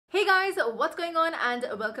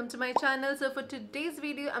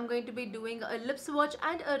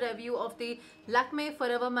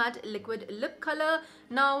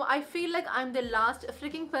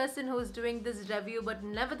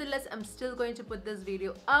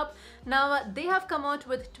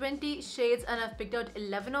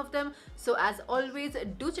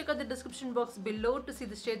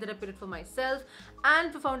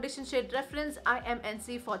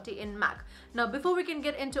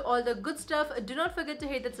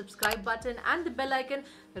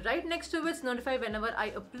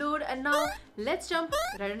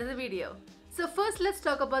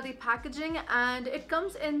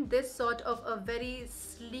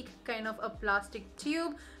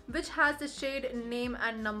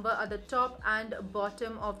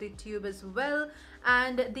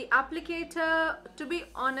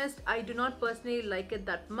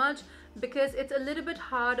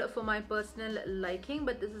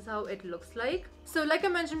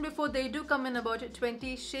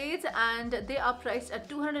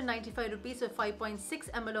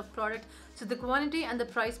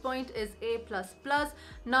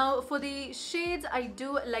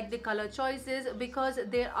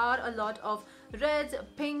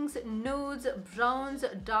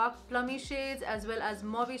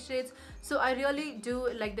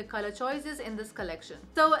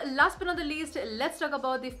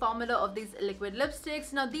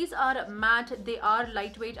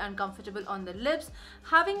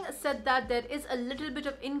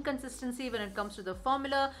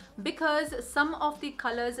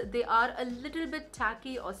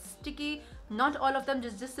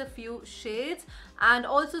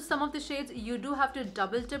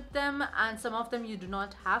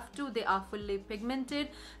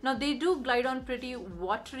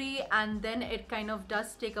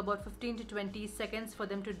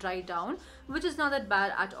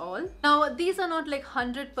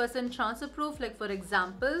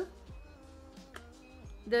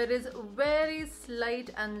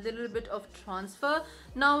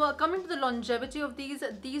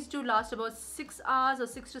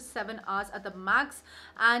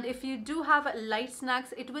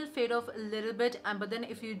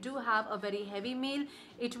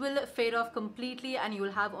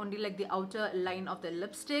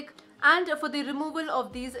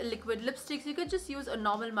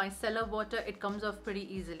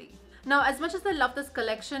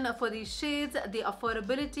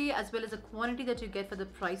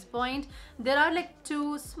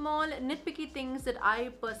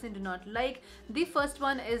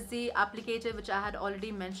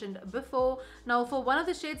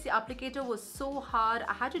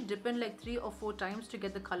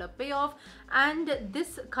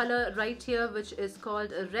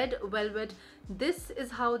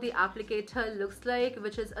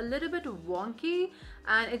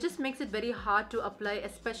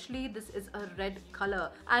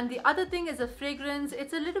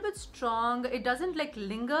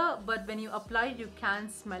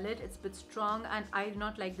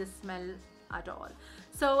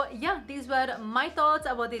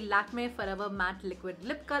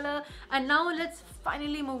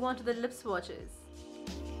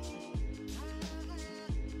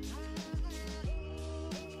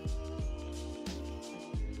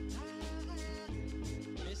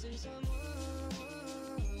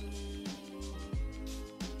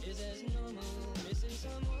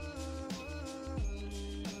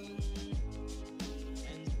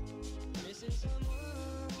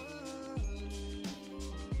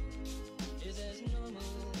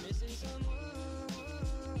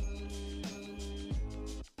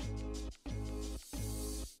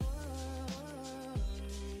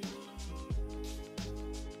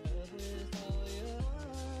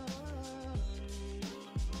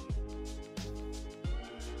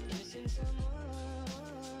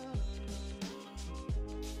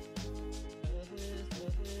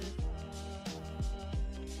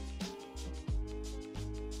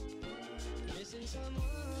Missing someone.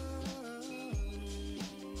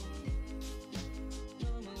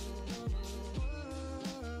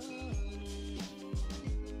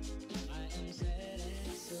 I am sad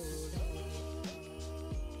and so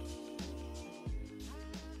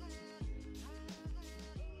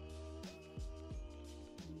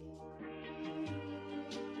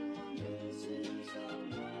missing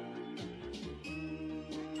someone.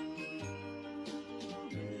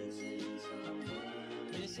 Missing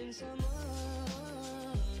someone. Missing someone.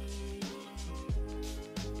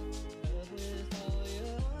 Love with all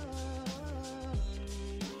your heart.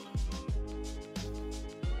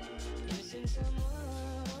 Missing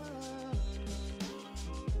someone.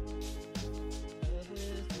 Love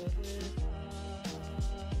with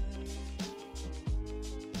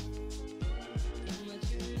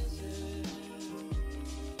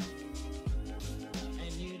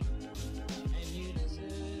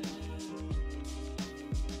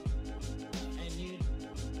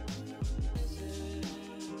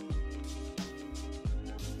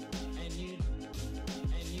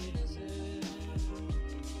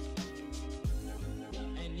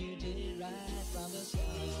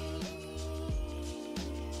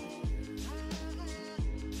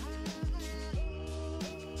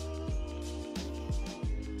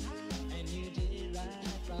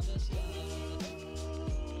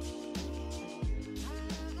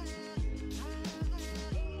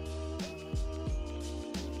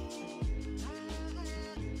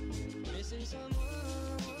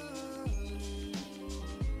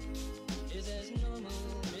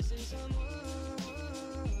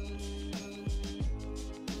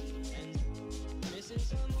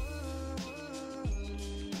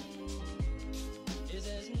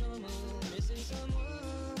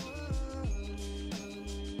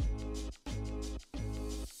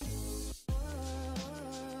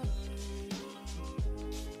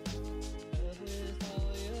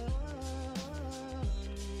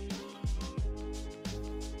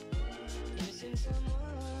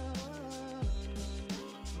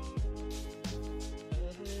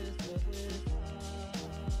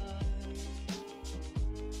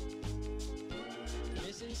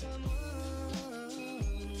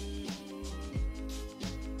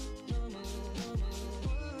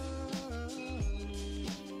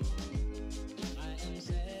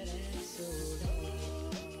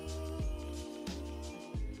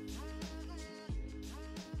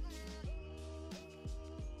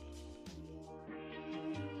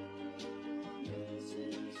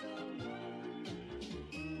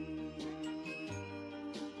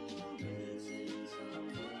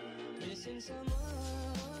Missing someone,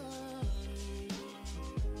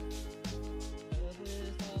 love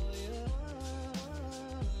with all your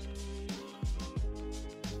heart.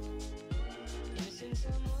 Missing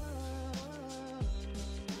someone,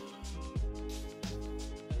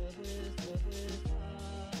 love with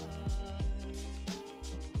heart.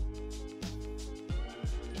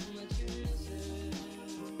 How much you miss her,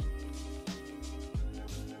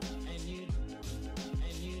 and you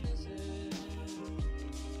deserve.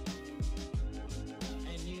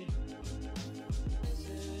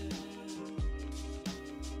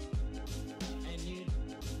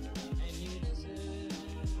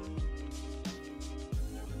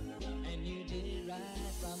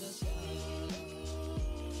 From the start,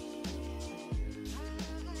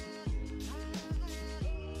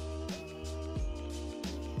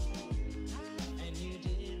 and you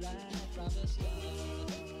did right from the start.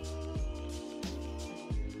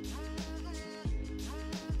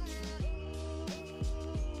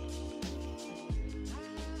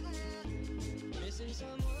 Missing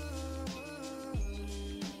someone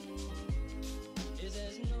is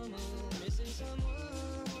as normal. Missing someone.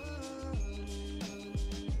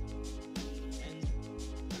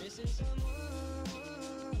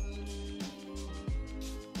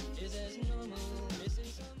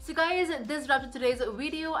 So guys, this wraps up today's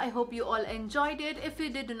video. I hope you all enjoyed it. If you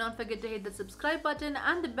did, do not forget to hit the subscribe button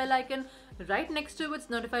and the bell icon right next to it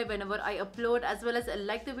to notify whenever I upload, as well as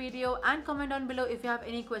like the video and comment down below if you have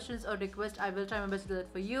any questions or requests. I will try my best to do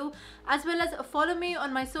that for you, as well as follow me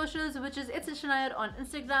on my socials, which is It's Shanayar on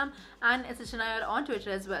Instagram and It's Shanayar on Twitter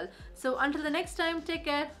as well. So until the next time, take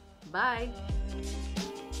care. Bye.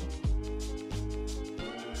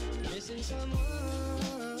 Missing someone.